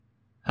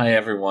Hi,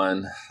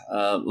 everyone.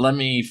 Let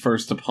me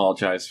first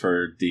apologize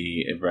for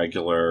the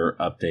irregular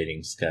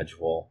updating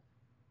schedule.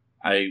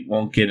 I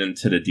won't get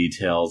into the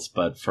details,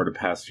 but for the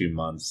past few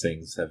months,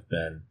 things have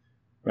been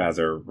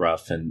rather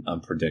rough and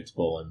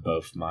unpredictable in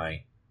both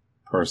my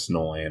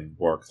personal and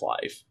work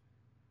life.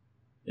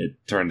 It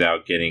turned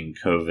out getting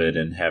COVID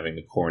and having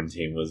to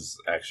quarantine was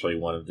actually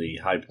one of the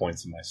high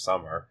points of my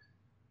summer.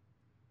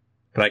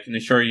 But I can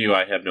assure you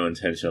I have no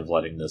intention of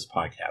letting this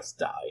podcast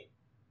die.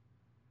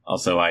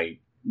 Also, I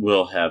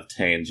will have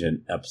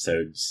tangent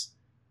episodes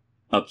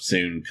up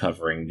soon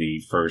covering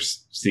the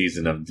first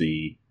season of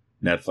the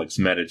Netflix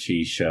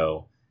Medici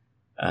show,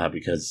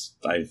 because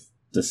I've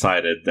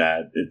decided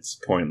that it's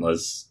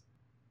pointless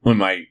when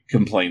my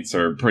complaints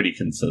are pretty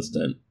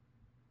consistent.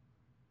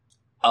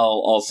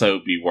 I'll also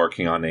be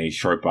working on a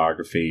short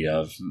biography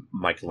of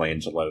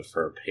Michelangelo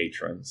for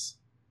patrons.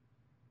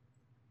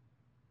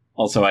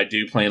 Also, I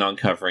do plan on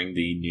covering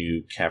the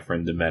new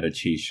Catherine de'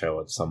 Medici show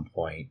at some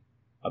point,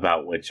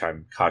 about which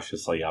I'm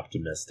cautiously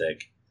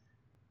optimistic.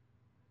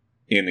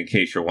 And in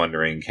case you're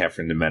wondering,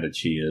 Catherine de'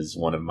 Medici is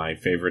one of my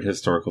favorite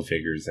historical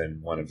figures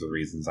and one of the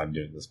reasons I'm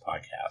doing this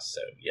podcast.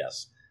 So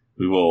yes,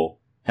 we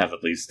will have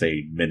at least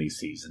a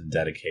mini-season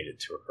dedicated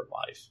to her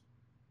life.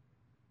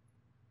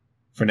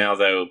 For now,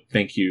 though,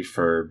 thank you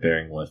for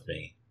bearing with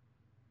me.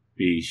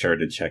 Be sure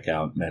to check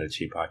out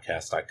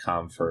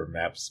MediciPodcast.com for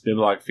maps,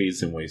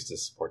 bibliographies, and ways to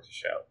support the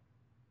show.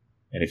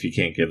 And if you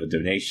can't give a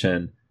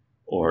donation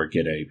or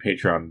get a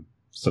Patreon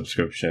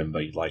subscription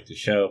but you'd like the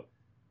show,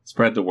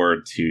 spread the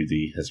word to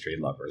the history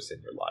lovers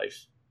in your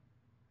life.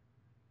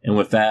 And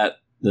with that,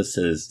 this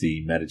is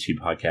the Medici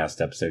Podcast,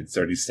 episode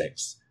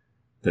 36,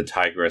 The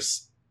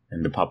Tigress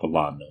and the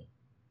Popolano.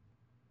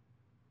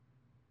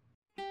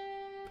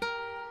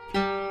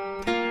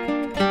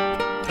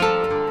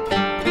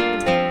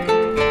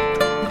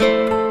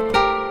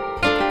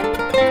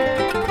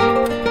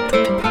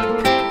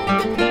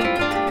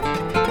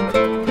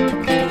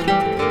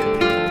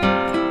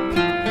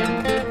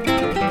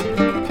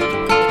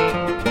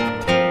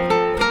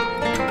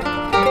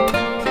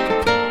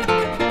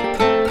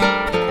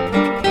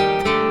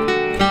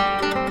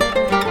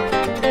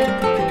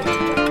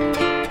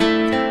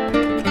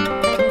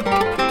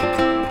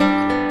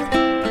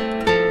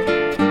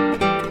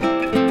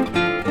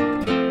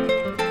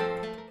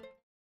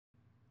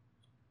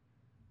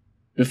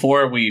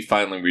 Before we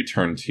finally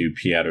return to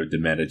Pietro de'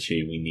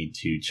 Medici, we need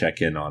to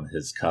check in on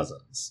his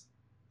cousins,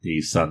 the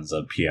sons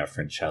of Pier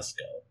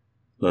Francesco,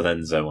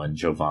 Lorenzo and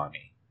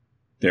Giovanni.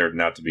 They're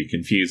not to be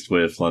confused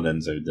with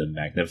Lorenzo the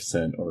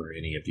Magnificent or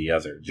any of the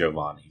other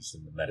Giovannis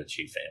in the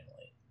Medici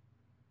family.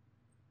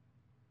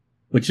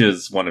 Which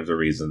is one of the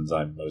reasons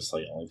I'm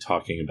mostly only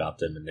talking about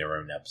them in their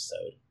own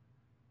episode.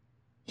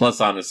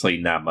 Plus, honestly,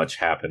 not much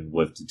happened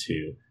with the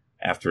two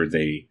after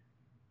they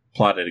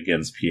plotted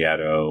against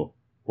Pietro,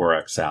 were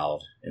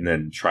exiled, and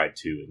then tried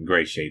to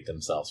ingratiate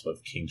themselves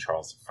with King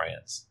Charles of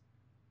France.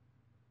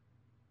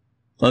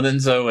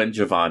 Lorenzo and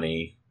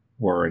Giovanni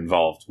were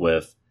involved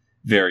with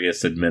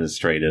various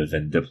administrative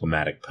and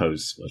diplomatic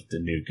posts with the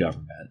new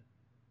government.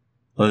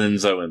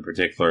 Lorenzo, in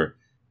particular,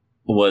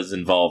 was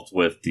involved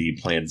with the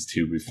plans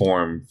to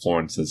reform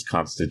Florence's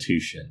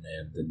constitution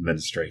and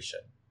administration.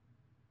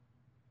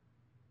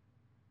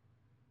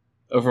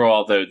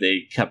 Overall, though,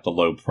 they kept a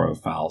low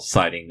profile,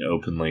 siding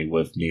openly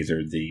with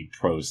neither the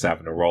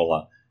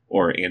pro-Savonarola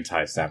or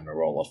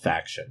anti-Savonarola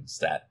factions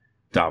that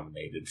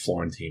dominated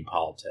Florentine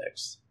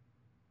politics.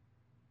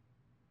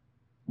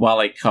 While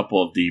a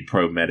couple of the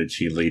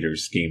pro-Medici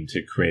leaders schemed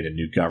to create a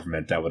new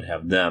government that would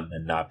have them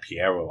and not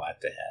Piero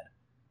at the head,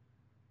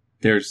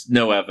 there's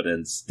no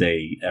evidence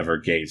they ever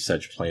gave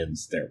such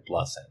plans their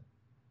blessing.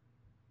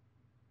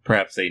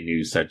 Perhaps they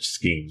knew such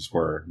schemes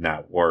were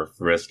not worth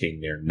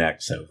risking their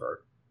necks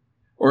over.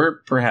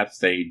 Or perhaps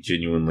they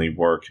genuinely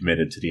were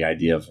committed to the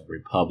idea of a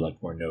republic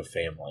where no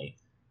family,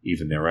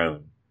 even their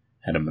own,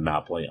 had a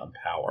monopoly on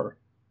power.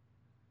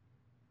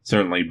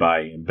 Certainly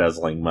by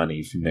embezzling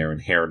money from their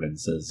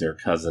inheritances, their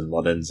cousin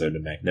Lorenzo the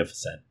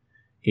Magnificent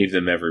gave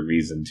them every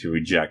reason to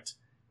reject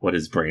what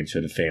his branch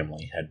of the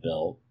family had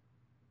built.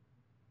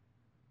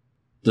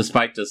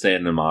 Despite this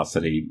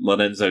animosity,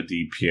 Lorenzo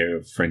di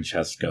Pier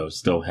Francesco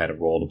still had a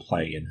role to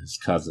play in his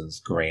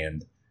cousin's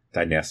grand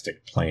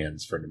dynastic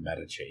plans for the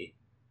Medici.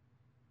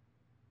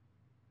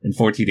 In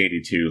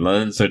 1482,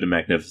 Lorenzo the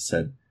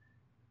Magnificent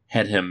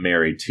had him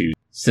married to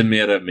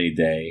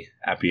Semiramide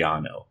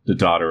Appiano, the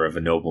daughter of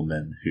a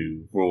nobleman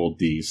who ruled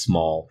the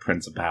small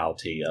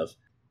principality of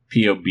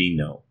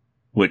Piombino,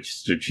 which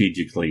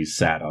strategically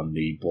sat on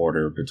the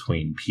border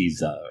between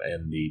Pisa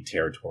and the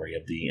territory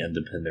of the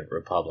independent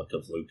Republic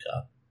of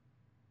Lucca.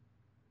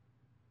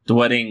 The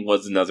wedding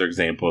was another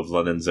example of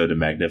Lorenzo the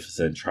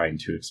Magnificent trying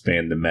to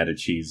expand the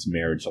Medici's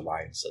marriage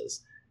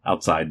alliances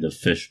outside the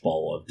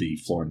fishbowl of the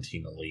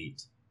Florentine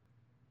elite,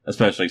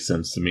 especially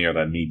since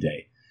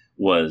Semiramide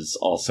was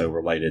also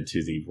related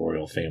to the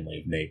royal family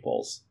of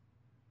Naples.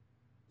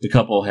 The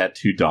couple had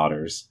two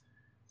daughters,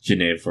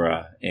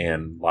 Ginevra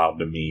and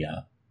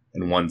Laudemia,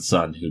 and one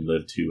son who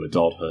lived to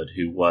adulthood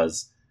who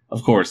was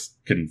Of course,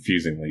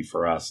 confusingly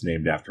for us,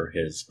 named after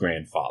his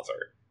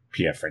grandfather,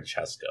 Pier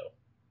Francesco.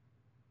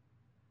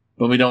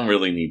 But we don't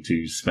really need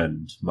to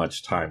spend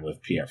much time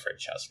with Pier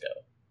Francesco.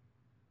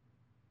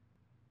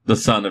 The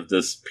son of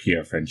this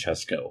Pier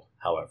Francesco,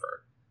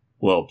 however,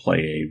 will play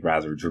a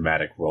rather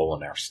dramatic role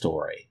in our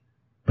story,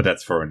 but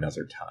that's for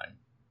another time.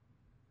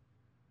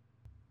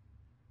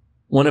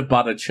 One of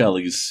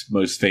Botticelli's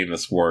most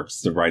famous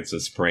works, The Rites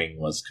of Spring,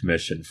 was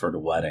commissioned for the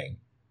wedding.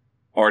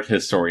 Art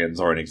historians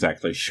aren't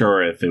exactly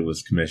sure if it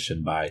was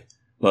commissioned by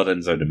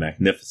Lorenzo the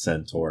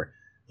Magnificent or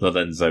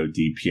Lorenzo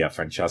di Pier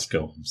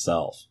Francesco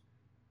himself.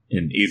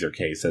 In either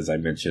case, as I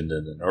mentioned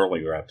in an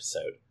earlier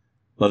episode,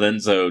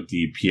 Lorenzo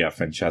di Pier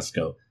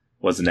Francesco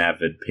was an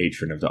avid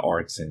patron of the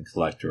arts and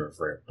collector of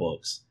rare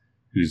books,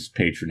 whose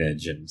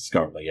patronage and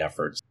scholarly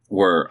efforts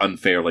were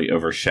unfairly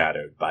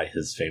overshadowed by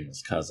his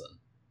famous cousin.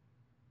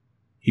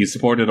 He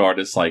supported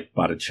artists like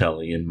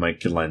Botticelli and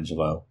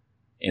Michelangelo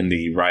and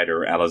the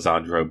writer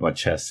Alessandro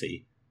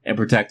Bocchesi, and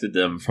protected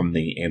them from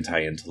the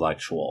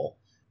anti-intellectual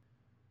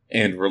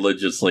and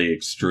religiously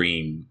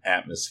extreme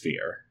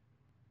atmosphere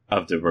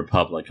of the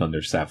Republic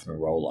under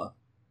Savonarola.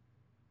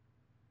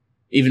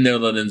 Even though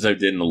Lorenzo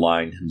didn't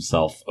align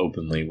himself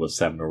openly with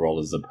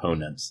Savonarola's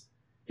opponents,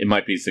 it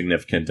might be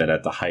significant that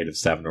at the height of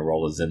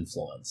Savonarola's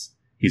influence,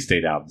 he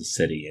stayed out of the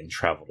city and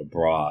traveled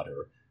abroad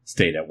or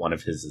stayed at one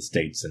of his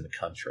estates in the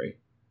country.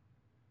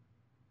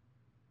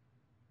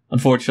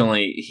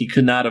 Unfortunately, he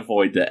could not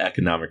avoid the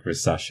economic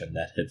recession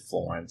that hit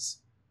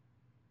Florence.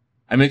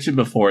 I mentioned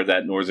before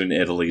that northern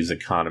Italy's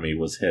economy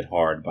was hit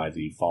hard by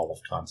the fall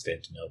of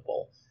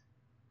Constantinople,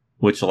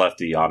 which left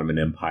the Ottoman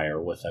Empire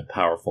with a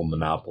powerful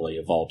monopoly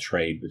of all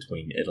trade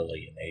between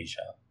Italy and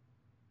Asia.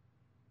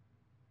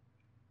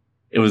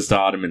 It was the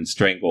Ottoman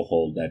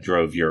stranglehold that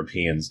drove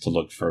Europeans to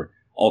look for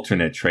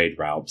alternate trade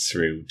routes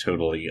through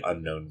totally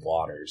unknown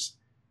waters,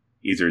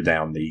 either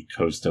down the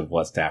coast of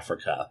West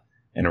Africa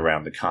and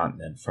around the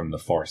continent from the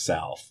far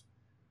south,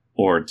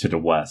 or to the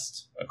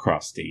west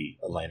across the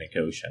Atlantic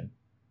Ocean.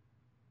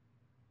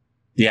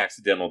 The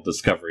accidental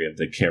discovery of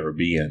the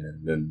Caribbean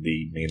and then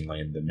the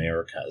mainland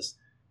Americas,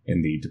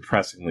 and the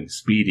depressingly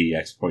speedy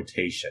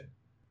exploitation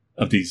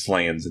of these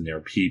lands and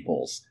their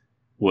peoples,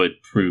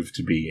 would prove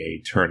to be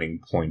a turning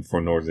point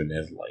for northern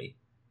Italy,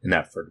 and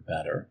that for the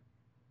better.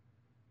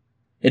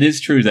 It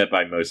is true that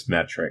by most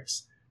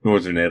metrics,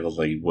 northern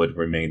Italy would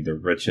remain the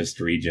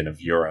richest region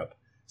of Europe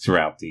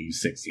throughout the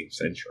 16th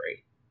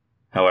century.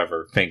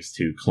 However, thanks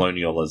to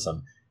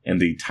colonialism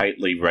and the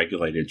tightly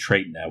regulated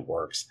trade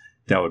networks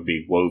that would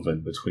be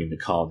woven between the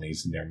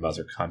colonies and their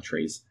mother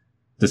countries,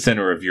 the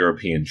center of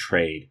European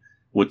trade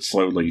would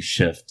slowly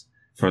shift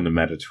from the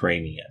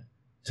Mediterranean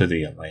to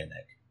the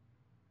Atlantic.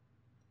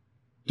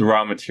 The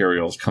raw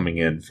materials coming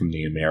in from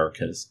the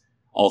Americas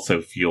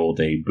also fueled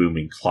a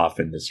booming cloth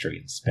industry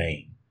in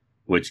Spain,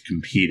 which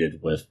competed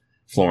with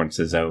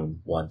Florence's own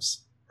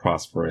once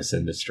prosperous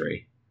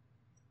industry.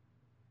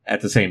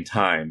 At the same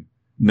time,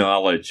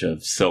 knowledge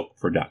of silk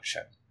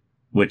production,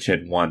 which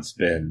had once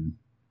been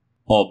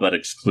all but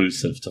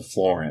exclusive to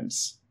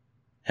Florence,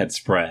 had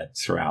spread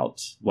throughout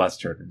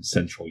Western and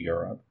Central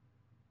Europe.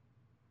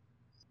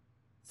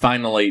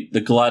 Finally,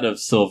 the glut of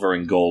silver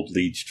and gold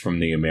leached from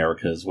the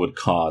Americas would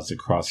cause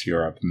across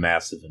Europe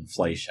massive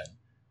inflation,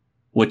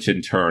 which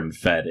in turn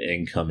fed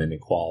income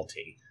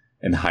inequality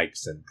and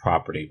hikes in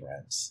property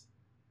rents.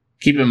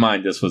 Keep in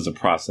mind this was a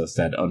process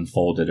that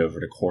unfolded over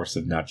the course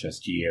of not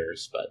just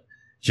years, but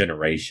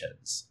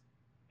generations,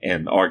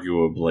 and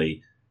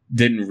arguably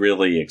didn't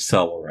really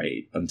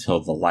accelerate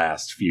until the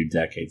last few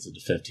decades of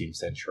the 15th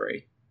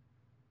century.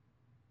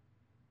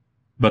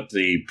 But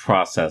the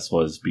process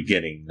was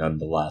beginning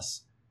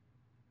nonetheless.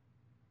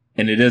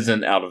 And it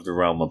isn't out of the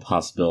realm of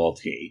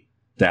possibility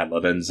that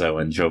Lorenzo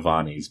and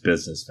Giovanni's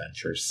business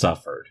ventures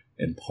suffered,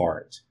 in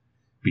part,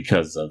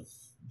 because of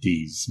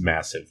these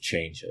massive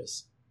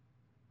changes.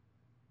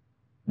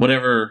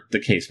 Whatever the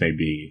case may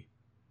be,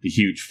 the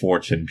huge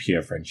fortune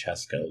Pier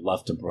Francesco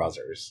left to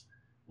brothers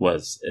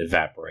was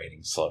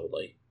evaporating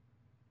slowly.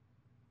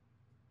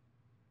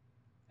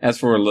 As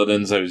for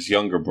Lorenzo's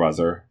younger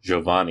brother,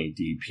 Giovanni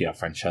di Pier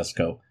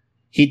Francesco,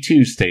 he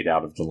too stayed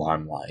out of the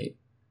limelight.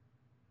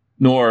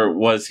 Nor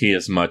was he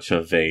as much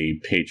of a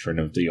patron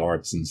of the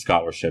arts and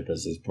scholarship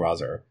as his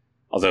brother,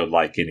 although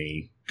like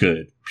any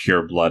good,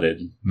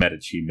 pure-blooded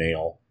Medici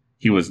male,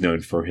 he was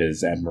known for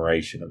his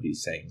admiration of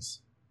these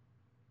things.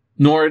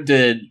 Nor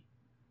did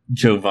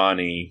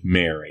Giovanni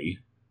marry,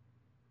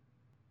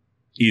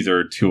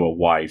 either to a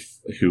wife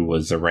who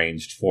was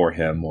arranged for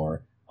him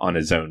or on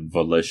his own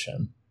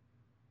volition.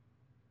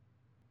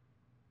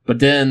 But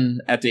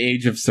then, at the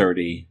age of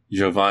 30,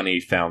 Giovanni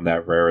found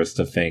that rarest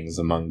of things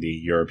among the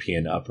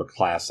European upper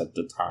class at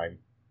the time: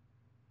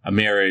 a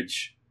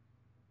marriage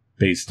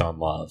based on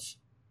love.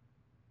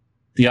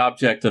 The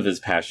object of his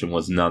passion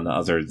was none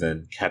other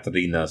than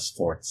Caterina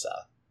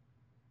Sforza.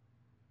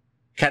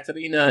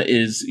 Caterina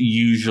is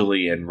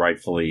usually and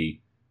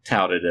rightfully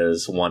touted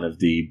as one of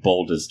the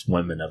boldest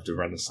women of the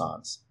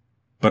Renaissance,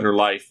 but her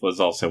life was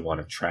also one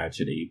of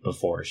tragedy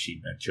before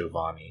she met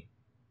Giovanni.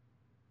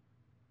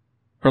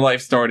 Her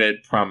life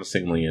started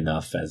promisingly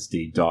enough as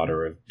the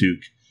daughter of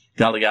Duke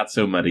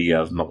Galeazzo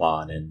Maria of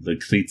Milan and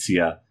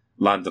Lucrezia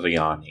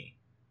Landriani,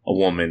 a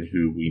woman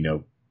who we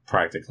know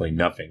practically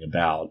nothing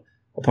about,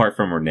 apart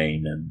from her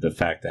name and the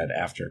fact that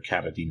after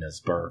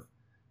Caterina's birth,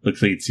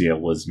 Lucrezia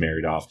was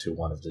married off to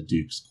one of the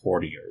Duke's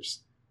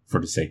courtiers,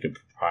 for the sake of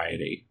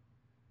propriety.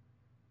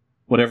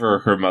 Whatever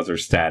her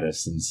mother's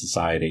status in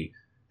society,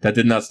 that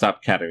did not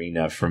stop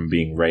Caterina from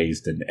being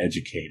raised and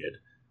educated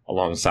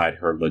alongside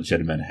her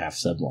legitimate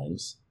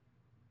half-siblings.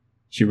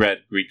 She read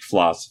Greek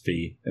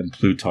philosophy and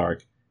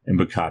Plutarch and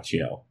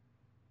Boccaccio.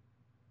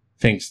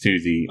 Thanks to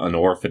the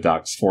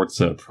unorthodox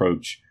Sforza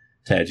approach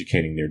to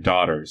educating their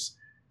daughters,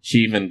 she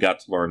even got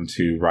to learn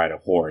to ride a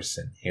horse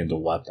and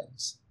handle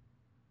weapons.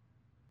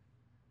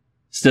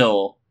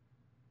 Still,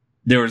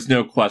 there was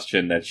no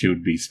question that she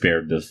would be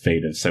spared the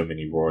fate of so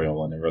many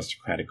royal and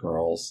aristocratic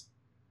girls.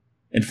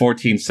 In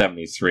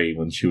 1473,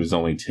 when she was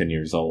only 10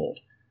 years old,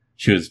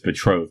 she was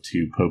betrothed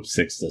to Pope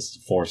Sixtus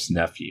IV's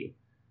nephew,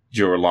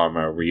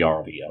 Girolamo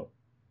Riario.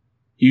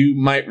 You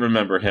might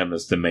remember him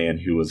as the man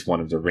who was one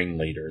of the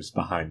ringleaders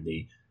behind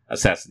the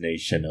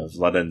assassination of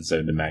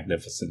Lorenzo the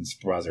Magnificent's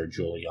brother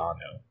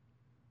Giuliano.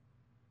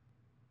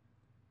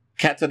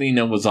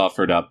 Caterina was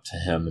offered up to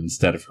him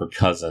instead of her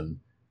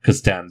cousin,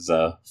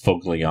 Costanza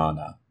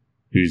Fogliana,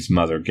 whose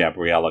mother,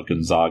 Gabriella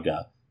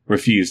Gonzaga,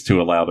 refused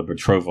to allow the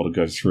betrothal to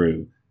go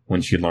through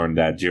when she learned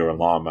that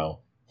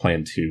Girolamo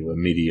planned to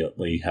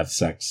immediately have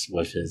sex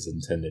with his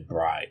intended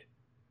bride,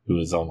 who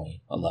was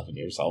only 11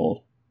 years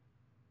old.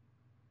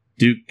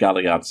 Duke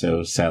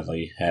Galeazzo,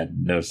 sadly, had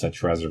no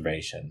such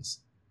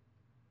reservations.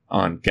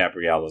 On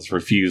Gabriella's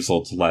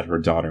refusal to let her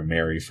daughter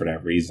marry for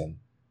that reason,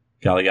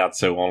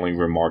 Galeazzo only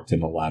remarked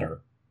in a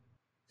letter,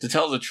 "To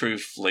tell the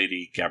truth,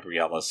 Lady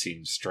Gabriella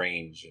seems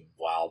strange and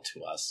wild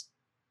to us.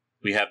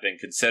 We have been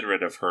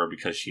considerate of her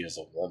because she is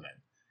a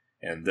woman,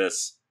 and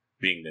this,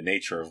 being the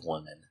nature of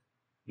women,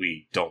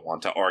 we don't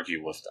want to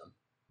argue with them."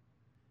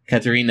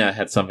 Caterina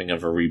had something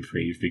of a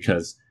reprieve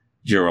because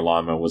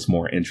Girolamo was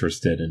more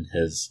interested in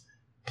his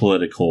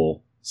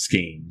political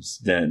schemes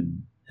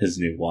than his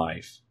new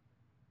wife.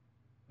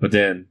 But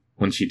then,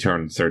 when she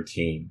turned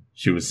 13,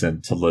 she was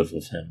sent to live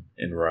with him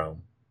in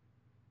Rome,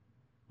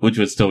 which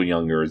was still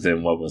younger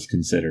than what was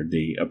considered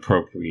the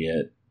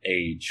appropriate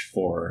age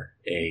for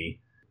a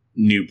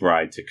new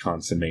bride to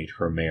consummate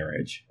her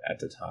marriage at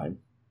the time.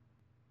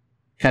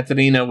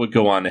 Caterina would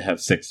go on to have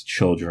 6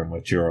 children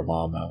with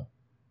Girolamo.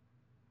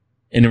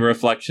 In a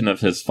reflection of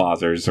his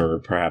father's, or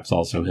perhaps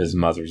also his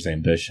mother's,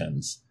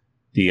 ambitions,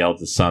 the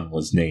eldest son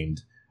was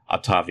named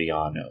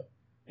Ottaviano,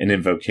 an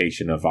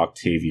invocation of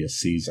Octavius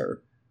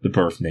Caesar, the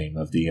birth name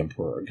of the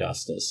Emperor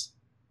Augustus.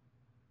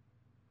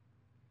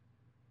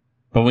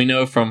 But we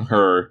know from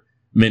her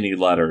many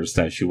letters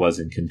that she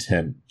wasn't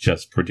content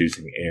just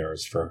producing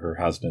heirs for her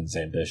husband's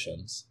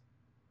ambitions.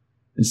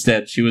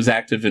 Instead, she was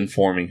active in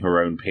forming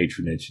her own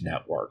patronage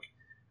network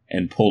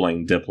and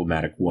pulling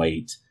diplomatic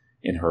weight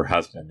in her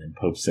husband and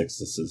Pope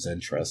Sixtus's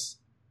interests.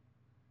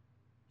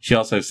 She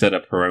also set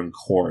up her own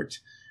court,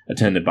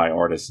 attended by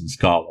artists and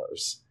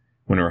scholars,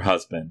 when her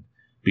husband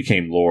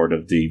became lord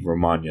of the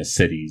Romagna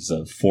cities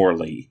of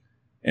Forli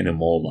and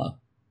Imola.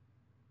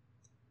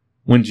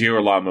 When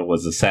Girolamo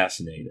was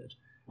assassinated,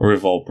 a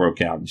revolt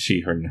broke out and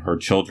she and her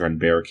children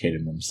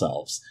barricaded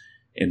themselves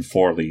in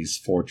Forli's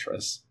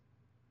fortress.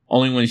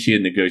 Only when she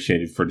had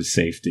negotiated for the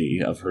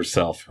safety of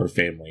herself, her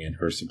family, and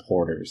her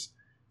supporters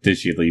did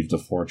she leave the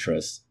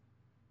fortress.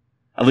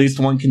 At least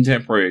one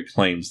contemporary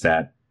claims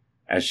that,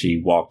 as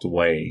she walked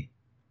away,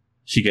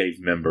 she gave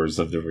members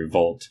of the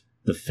revolt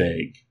the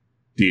fig,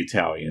 the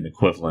Italian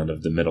equivalent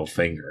of the middle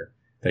finger,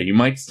 that you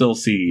might still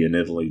see in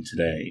Italy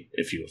today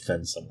if you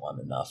offend someone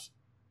enough.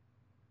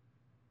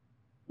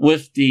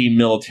 With the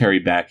military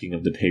backing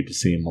of the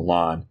papacy in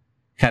Milan,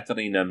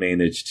 Caterina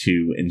managed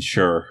to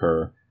ensure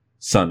her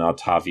son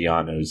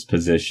Ottaviano's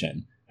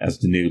position as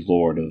the new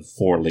lord of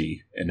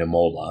Forli and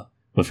Imola,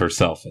 with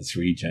herself as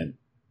regent.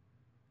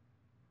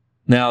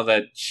 Now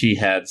that she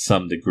had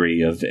some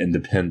degree of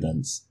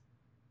independence,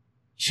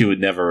 she would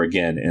never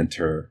again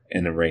enter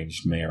an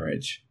arranged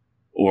marriage,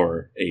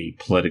 or a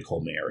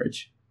political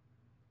marriage.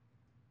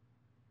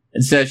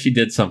 Instead, she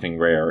did something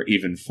rare,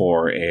 even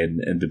for an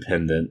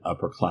independent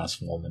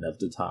upper-class woman of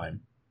the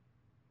time.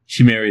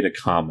 She married a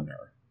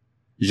commoner,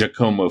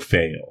 Giacomo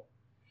Feo,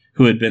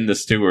 who had been the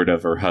steward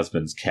of her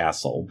husband's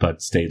castle,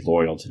 but stayed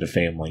loyal to the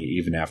family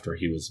even after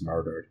he was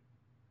murdered.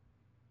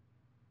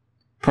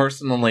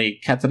 Personally,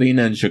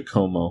 Caterina and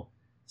Giacomo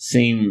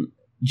seem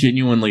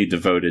genuinely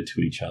devoted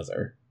to each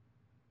other.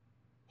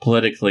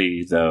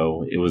 Politically,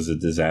 though, it was a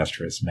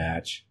disastrous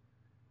match.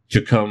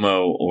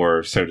 Giacomo,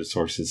 or so the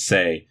sources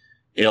say,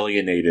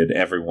 alienated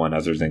everyone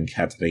other than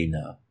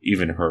Caterina,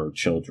 even her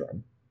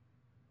children.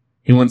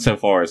 He went so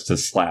far as to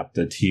slap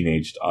the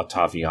teenaged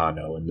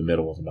Ottaviano in the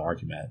middle of an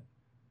argument.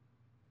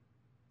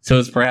 So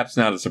it's perhaps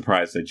not a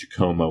surprise that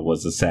Giacomo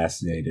was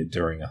assassinated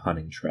during a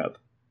hunting trip.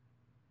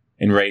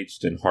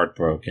 Enraged and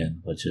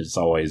heartbroken, which is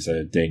always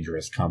a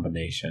dangerous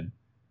combination,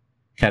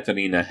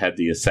 Caterina had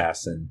the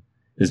assassin,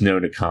 his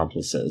known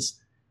accomplices,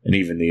 and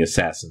even the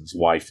assassin's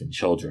wife and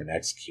children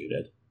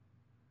executed.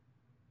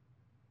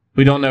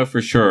 We don't know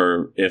for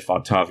sure if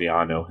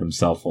Ottaviano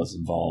himself was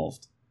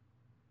involved,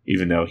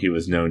 even though he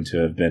was known to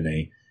have been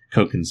a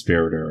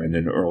co-conspirator in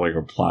an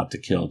earlier plot to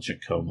kill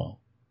Giacomo.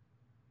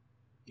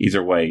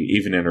 Either way,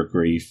 even in her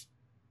grief,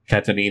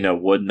 Caterina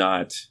would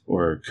not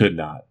or could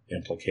not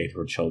implicate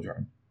her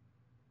children.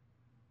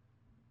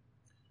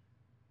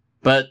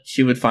 But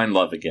she would find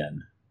love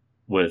again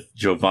with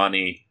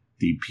Giovanni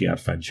di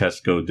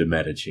Pierfrancesco de'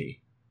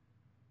 Medici.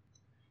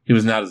 He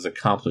was not as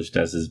accomplished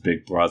as his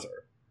big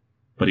brother,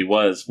 but he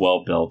was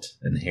well-built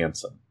and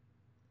handsome.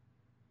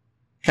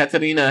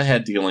 Caterina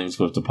had dealings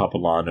with the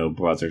Popolano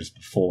brothers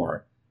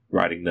before,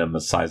 writing them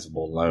a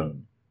sizable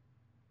loan,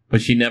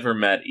 but she never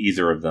met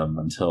either of them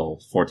until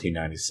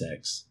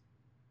 1496.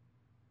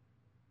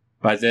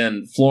 By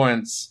then,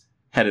 Florence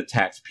had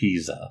attacked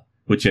Pisa,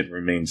 which had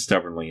remained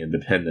stubbornly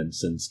independent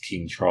since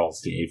King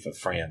Charles VIII of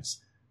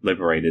France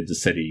liberated the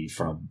city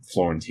from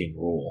Florentine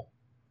rule.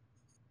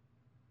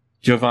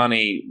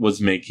 Giovanni was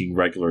making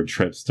regular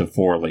trips to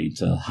Forli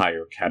to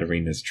hire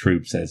Caterina's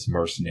troops as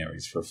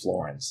mercenaries for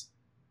Florence,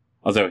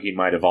 although he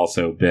might have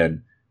also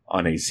been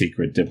on a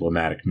secret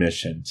diplomatic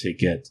mission to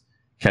get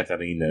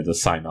Caterina to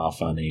sign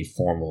off on a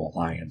formal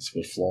alliance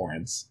with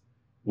Florence,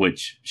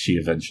 which she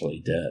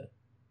eventually did.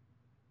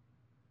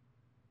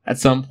 At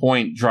some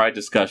point, dry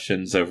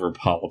discussions over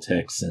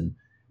politics and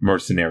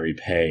mercenary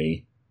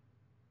pay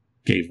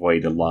gave way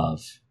to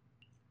love.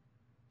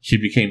 She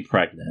became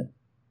pregnant,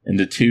 and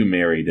the two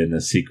married in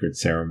a secret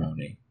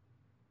ceremony.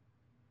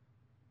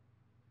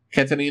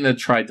 Caterina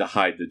tried to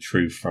hide the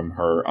truth from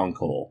her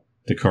uncle,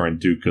 the current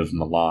Duke of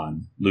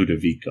Milan,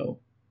 Ludovico.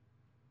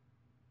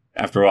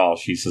 After all,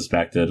 she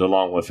suspected,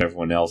 along with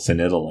everyone else in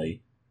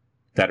Italy,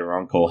 that her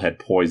uncle had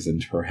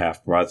poisoned her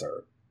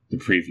half-brother, the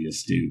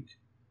previous Duke.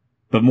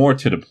 But more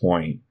to the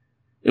point,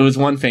 it was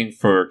one thing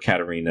for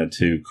Caterina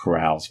to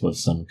carouse with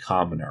some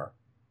commoner.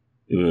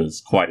 It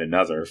was quite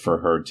another for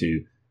her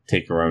to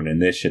take her own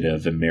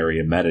initiative and marry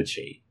a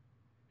Medici,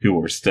 who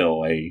were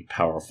still a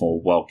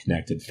powerful,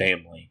 well-connected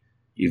family,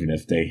 even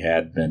if they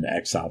had been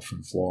exiled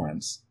from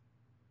Florence.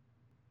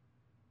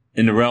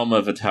 In the realm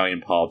of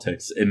Italian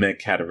politics, it meant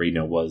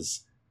Caterina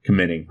was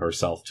committing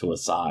herself to a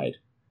side.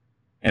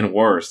 And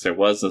worse, there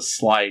was a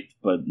slight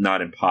but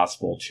not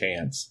impossible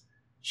chance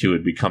she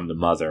would become the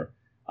mother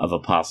of a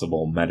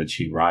possible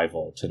Medici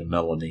rival to the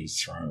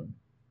Milanese throne.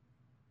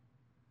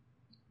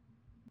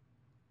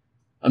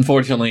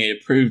 Unfortunately,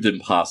 it proved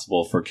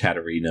impossible for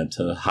Caterina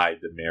to hide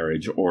the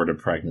marriage or the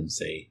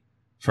pregnancy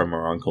from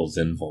her uncle's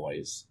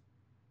envoys,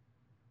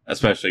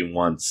 especially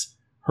once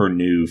her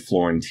new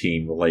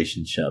Florentine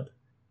relationship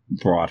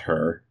brought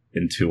her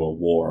into a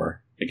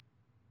war.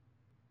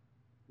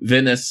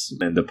 Venice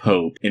and the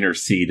Pope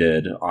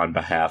interceded on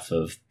behalf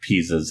of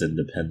Pisa's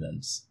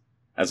independence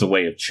as a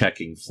way of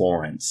checking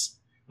Florence,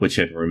 which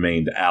had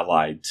remained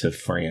allied to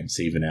France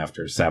even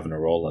after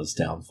Savonarola's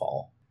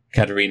downfall.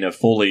 Caterina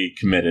fully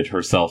committed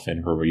herself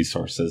and her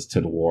resources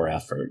to the war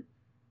effort,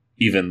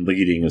 even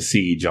leading a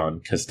siege on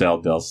Castel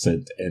del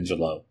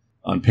Sant'Angelo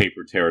on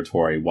paper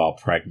territory while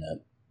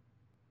pregnant.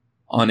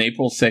 On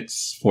April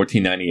 6,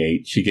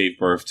 1498, she gave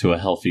birth to a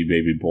healthy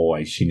baby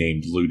boy she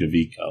named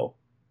Ludovico,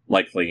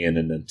 likely in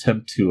an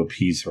attempt to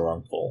appease her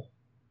uncle.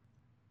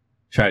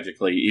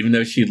 Tragically, even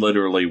though she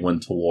literally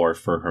went to war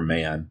for her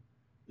man,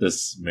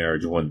 this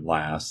marriage wouldn't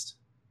last.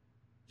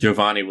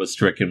 Giovanni was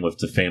stricken with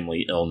the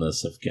family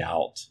illness of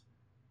gout.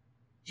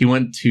 He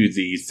went to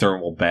the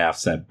thermal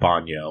baths at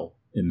Bagno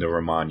in the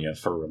Romagna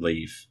for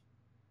relief.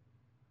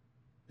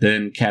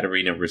 Then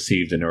Caterina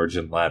received an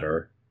urgent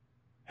letter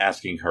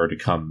asking her to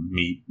come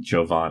meet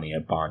Giovanni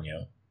at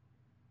Bagno.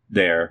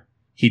 There,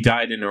 he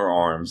died in her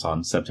arms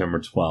on September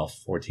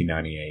 12,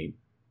 1498.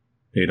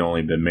 They had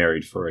only been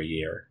married for a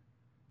year.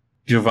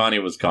 Giovanni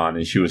was gone,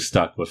 and she was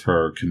stuck with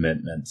her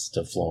commitments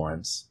to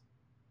Florence.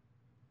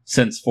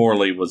 Since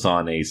Forli was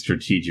on a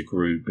strategic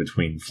route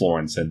between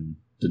Florence and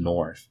the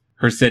north,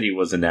 her city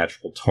was a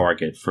natural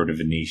target for the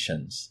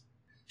Venetians.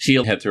 She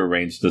had to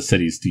arrange the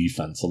city's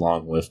defense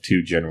along with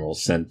two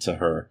generals sent to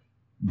her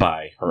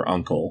by her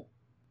uncle.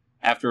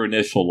 After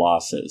initial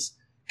losses,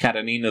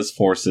 Caterina's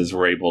forces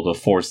were able to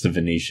force the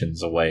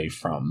Venetians away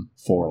from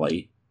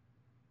Forli.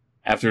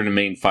 After the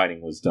main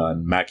fighting was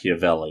done,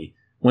 Machiavelli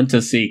went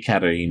to see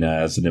Caterina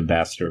as an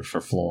ambassador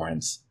for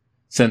Florence,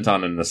 sent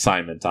on an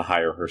assignment to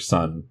hire her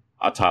son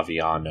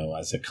Ottaviano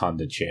as a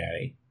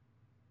condottiere.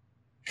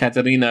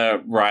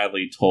 Caterina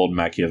wryly told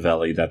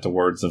Machiavelli that the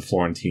words of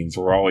Florentines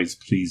were always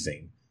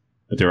pleasing,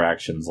 but their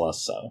actions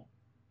less so.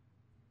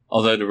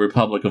 Although the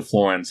Republic of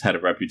Florence had a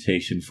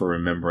reputation for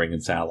remembering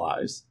its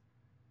allies,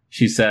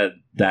 she said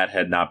that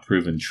had not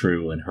proven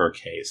true in her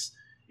case,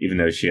 even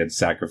though she had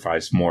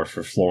sacrificed more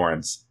for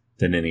Florence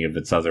than any of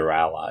its other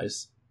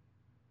allies.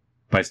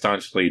 By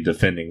staunchly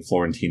defending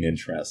Florentine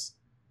interests,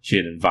 she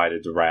had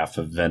invited the wrath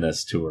of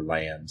Venice to her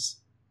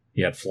lands,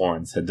 yet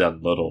Florence had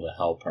done little to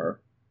help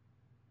her.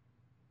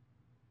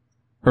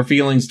 Her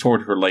feelings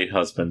toward her late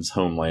husband's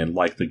homeland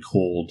likely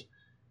cooled,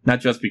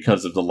 not just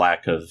because of the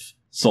lack of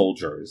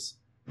soldiers,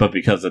 but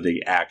because of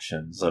the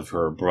actions of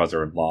her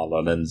brother-in-law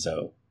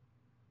Lorenzo.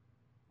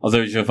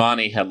 Although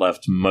Giovanni had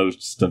left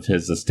most of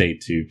his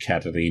estate to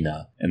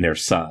Caterina and their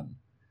son,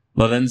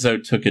 Lorenzo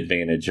took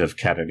advantage of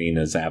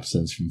Caterina's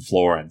absence from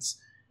Florence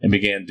and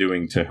began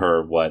doing to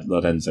her what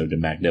Lorenzo the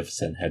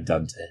Magnificent had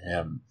done to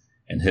him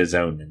and his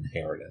own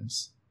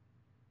inheritance.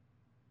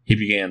 He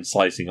began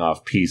slicing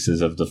off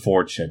pieces of the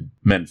fortune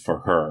meant for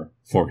her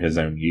for his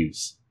own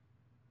use.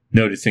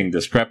 Noticing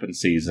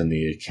discrepancies in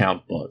the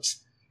account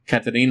books,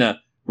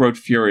 Caterina wrote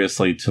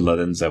furiously to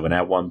Lorenzo and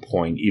at one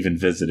point even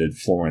visited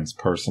Florence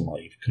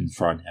personally to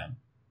confront him.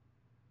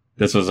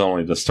 This was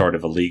only the start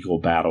of a legal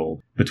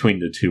battle between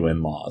the two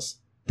in-laws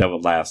that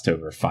would last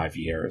over 5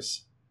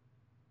 years.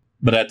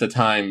 But at the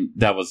time,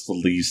 that was the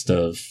least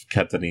of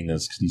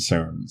Caterina's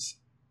concerns.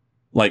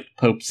 Like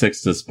Pope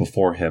Sixtus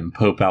before him,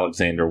 Pope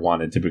Alexander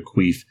wanted to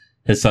bequeath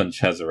his son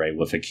Cesare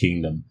with a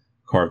kingdom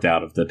carved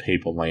out of the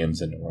papal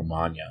lands in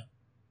Romagna.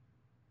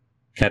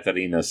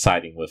 Caterina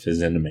siding with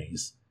his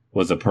enemies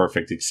was a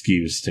perfect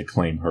excuse to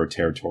claim her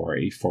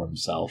territory for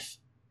himself.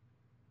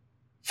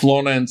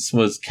 Florence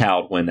was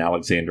cowed when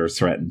Alexander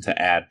threatened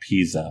to add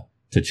Pisa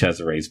to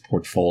Cesare's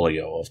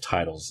portfolio of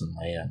titles and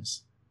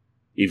lands.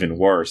 Even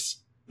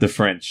worse, the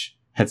French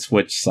had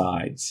switched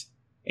sides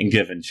and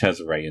given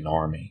Cesare an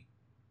army.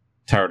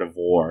 Tired of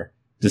war,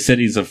 the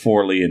cities of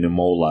Forli and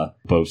Imola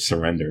both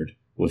surrendered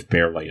with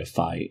barely a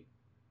fight.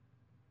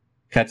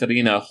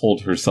 Caterina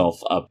holed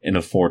herself up in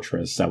a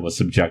fortress that was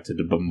subjected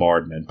to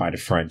bombardment by the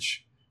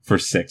French for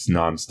 6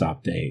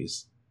 non-stop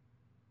days.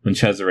 When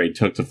Cesare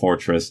took the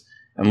fortress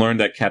and learned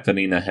that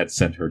Caterina had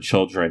sent her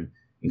children,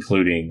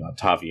 including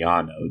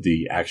Ottaviano,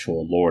 the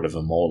actual lord of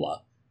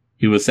Imola,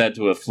 he was said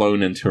to have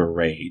flown into a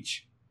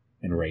rage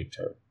and raped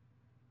her.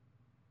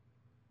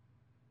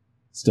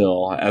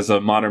 Still, as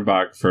a modern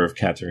biographer of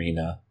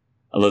Caterina,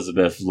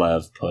 Elizabeth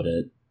Lev put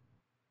it,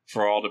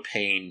 for all the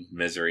pain,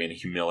 misery, and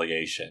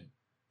humiliation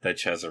that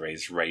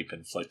Cesare's rape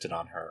inflicted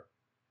on her,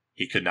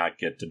 he could not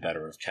get the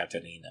better of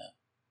Caterina.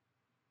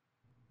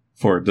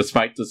 For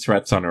despite the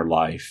threats on her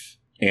life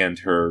and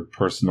her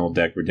personal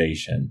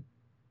degradation,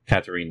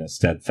 Caterina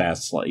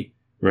steadfastly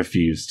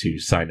refused to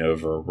sign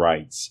over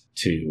rights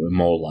to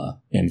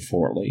Imola and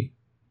Forli.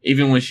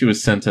 Even when she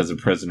was sent as a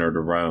prisoner to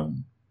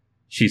Rome,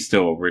 she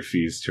still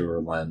refused to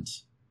relent.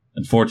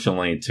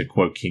 Unfortunately, to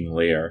quote King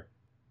Lear,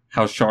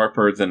 how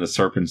sharper than a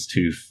serpent's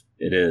tooth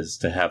it is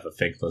to have a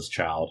thankless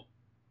child.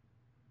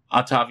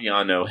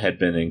 Ottaviano had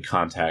been in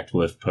contact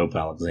with Pope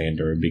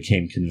Alexander and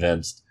became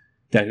convinced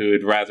that he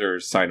would rather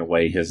sign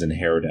away his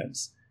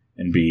inheritance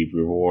and be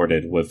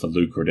rewarded with a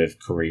lucrative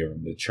career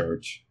in the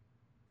church.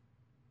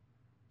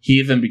 He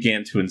even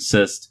began to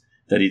insist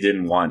that he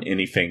didn't want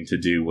anything to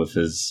do with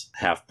his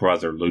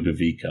half-brother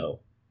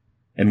Ludovico.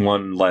 In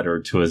one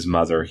letter to his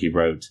mother he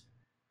wrote,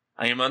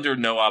 "I am under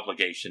no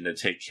obligation to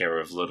take care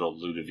of little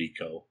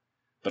Ludovico,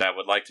 but I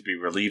would like to be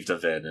relieved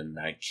of it, and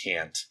I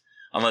can't,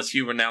 unless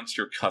you renounce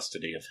your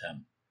custody of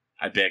him.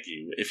 I beg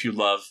you, if you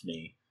love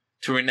me,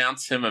 to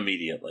renounce him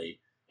immediately,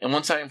 and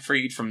once I am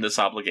freed from this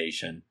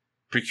obligation,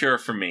 procure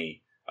for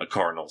me a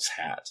cardinal's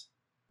hat."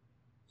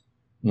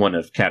 One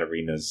of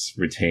Caterina's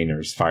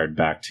retainers fired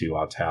back to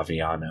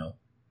Ottaviano,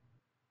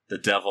 "The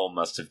devil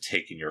must have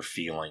taken your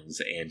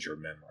feelings and your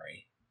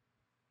memory."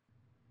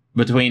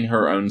 Between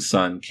her own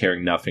son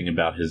caring nothing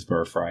about his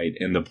birthright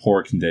and the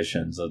poor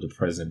conditions of the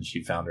prison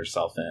she found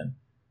herself in,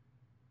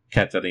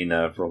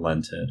 Caterina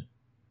relented.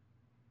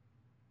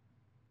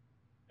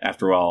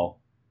 After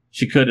all,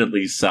 she could at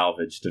least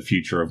salvage the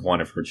future of one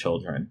of her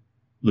children,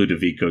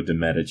 Ludovico de'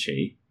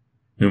 Medici,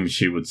 whom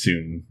she would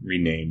soon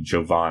rename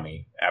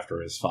Giovanni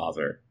after his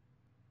father.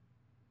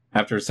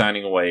 After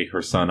signing away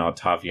her son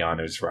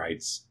Ottaviano's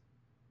rights,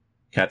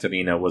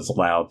 Caterina was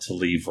allowed to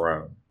leave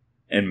Rome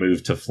and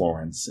moved to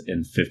Florence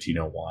in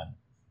 1501.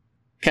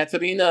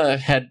 Caterina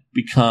had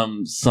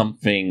become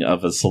something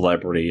of a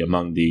celebrity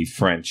among the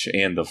French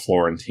and the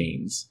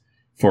Florentines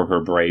for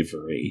her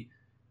bravery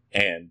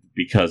and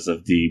because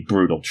of the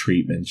brutal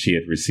treatment she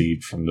had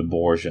received from the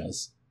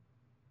Borgias.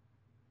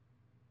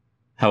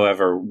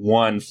 However,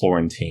 one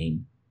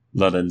Florentine,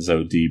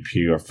 Lorenzo di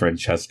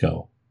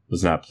Pierfrancesco,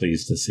 was not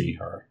pleased to see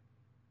her.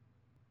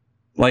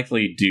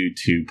 Likely due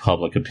to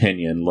public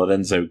opinion,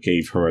 Lorenzo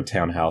gave her a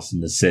townhouse in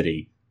the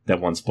city that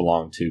once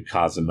belonged to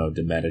Cosimo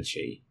de'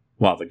 Medici,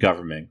 while the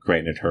government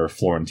granted her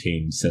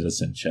Florentine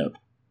citizenship.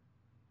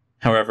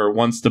 However,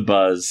 once the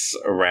buzz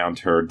around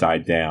her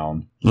died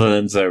down,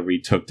 Lorenzo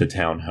retook the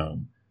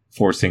townhome,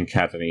 forcing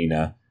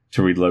Caterina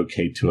to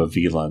relocate to a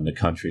villa in the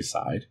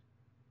countryside.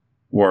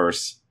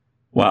 Worse,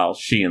 while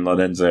she and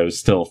Lorenzo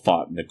still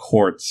fought in the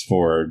courts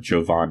for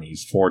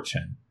Giovanni's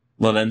fortune,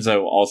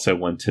 Lorenzo also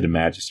went to the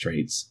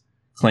magistrates,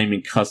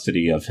 claiming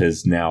custody of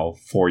his now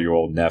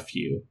 4-year-old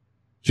nephew,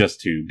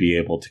 just to be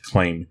able to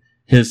claim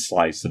his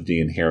slice of the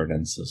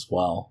inheritance as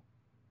well.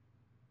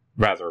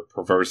 Rather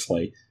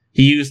perversely,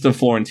 he used the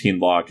Florentine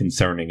law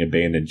concerning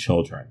abandoned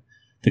children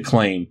to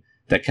claim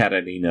that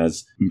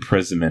Caterina's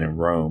imprisonment in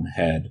Rome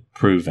had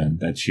proven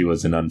that she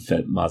was an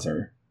unfit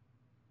mother.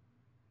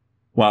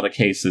 While the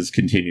cases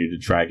continued to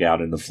drag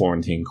out in the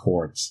Florentine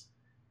courts,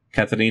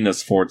 Caterina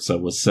Sforza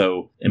was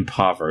so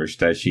impoverished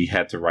that she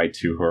had to write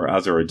to her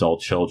other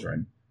adult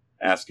children,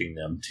 asking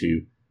them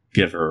to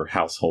give her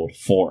household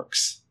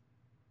forks.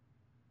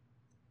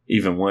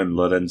 Even when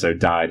Lorenzo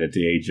died at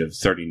the age of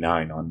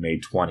 39 on May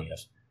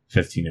 20th,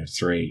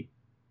 1503,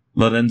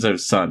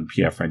 Lorenzo's son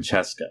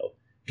Pierfrancesco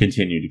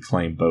continued to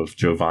claim both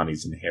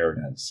Giovanni's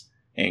inheritance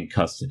and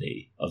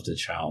custody of the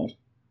child.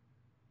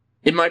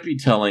 It might be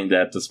telling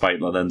that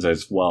despite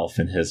Lorenzo's wealth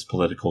and his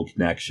political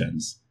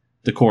connections,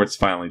 the courts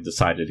finally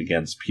decided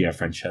against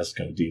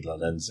Pierfrancesco di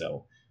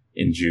Lorenzo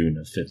in June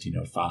of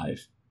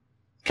 1505.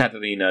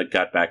 Caterina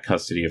got back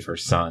custody of her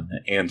son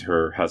and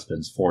her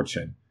husband's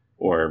fortune,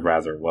 or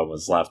rather what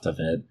was left of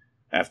it,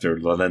 after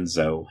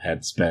Lorenzo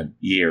had spent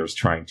years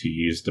trying to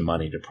use the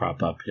money to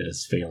prop up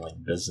his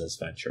failing business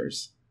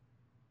ventures.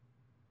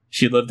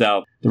 She lived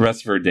out the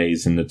rest of her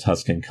days in the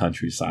Tuscan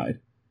countryside,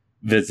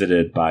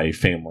 visited by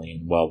family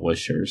and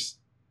well-wishers,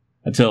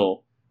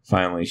 until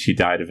finally she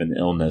died of an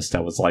illness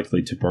that was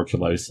likely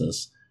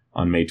tuberculosis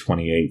on May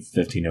 28,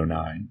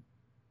 1509.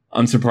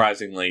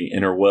 Unsurprisingly,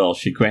 in her will,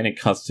 she granted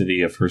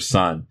custody of her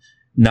son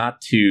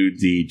not to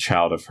the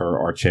child of her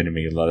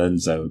archenemy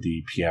Lorenzo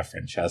di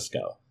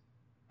Pierfrancesco,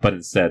 but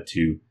instead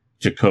to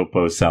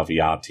Jacopo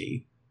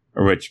Salviati,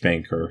 a rich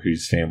banker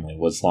whose family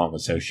was long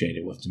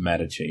associated with the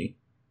Medici.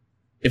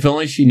 If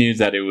only she knew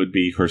that it would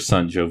be her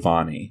son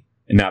Giovanni,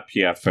 and not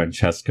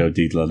Pierfrancesco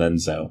di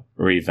Lorenzo,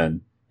 or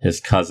even his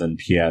cousin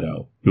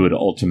Piero, who would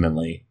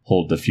ultimately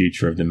hold the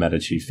future of the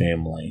Medici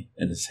family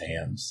in his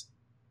hands.